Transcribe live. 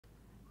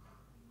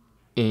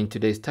In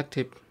today's tech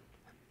tip,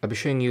 I'll be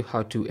showing you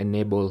how to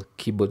enable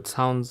keyboard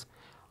sounds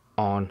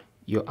on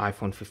your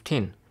iPhone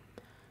 15.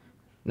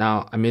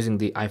 Now, I'm using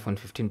the iPhone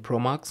 15 Pro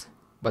Max,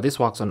 but this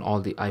works on all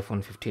the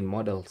iPhone 15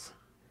 models.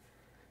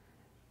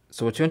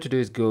 So what you want to do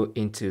is go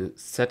into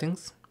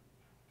Settings.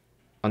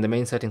 On the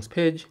main settings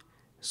page,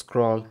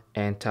 scroll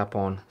and tap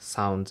on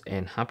Sounds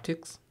and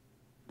Haptics.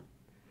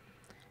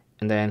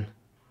 And then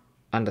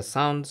under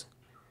Sounds,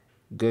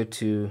 go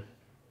to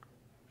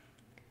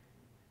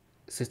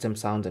System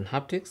Sound and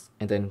Haptics,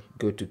 and then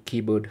go to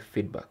Keyboard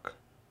Feedback.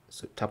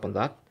 So tap on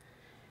that,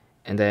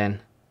 and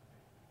then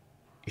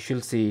you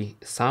should see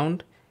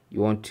sound. You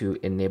want to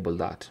enable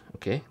that,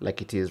 okay,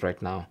 like it is right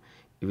now.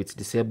 If it's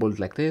disabled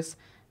like this,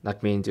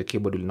 that means your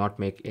keyboard will not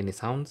make any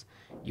sounds.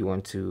 You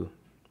want to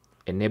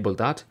enable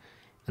that,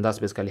 and that's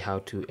basically how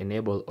to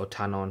enable or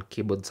turn on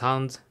keyboard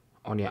sounds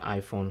on your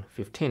iPhone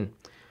 15.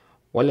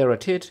 While you're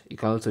at it, you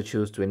can also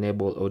choose to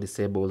enable or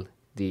disable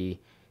the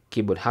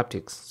keyboard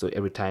haptics. So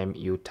every time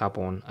you tap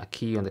on a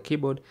key on the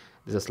keyboard,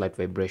 there's a slight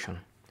vibration.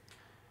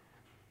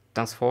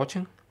 Thanks for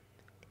watching.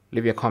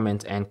 Leave your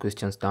comments and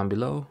questions down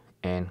below,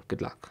 and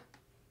good luck.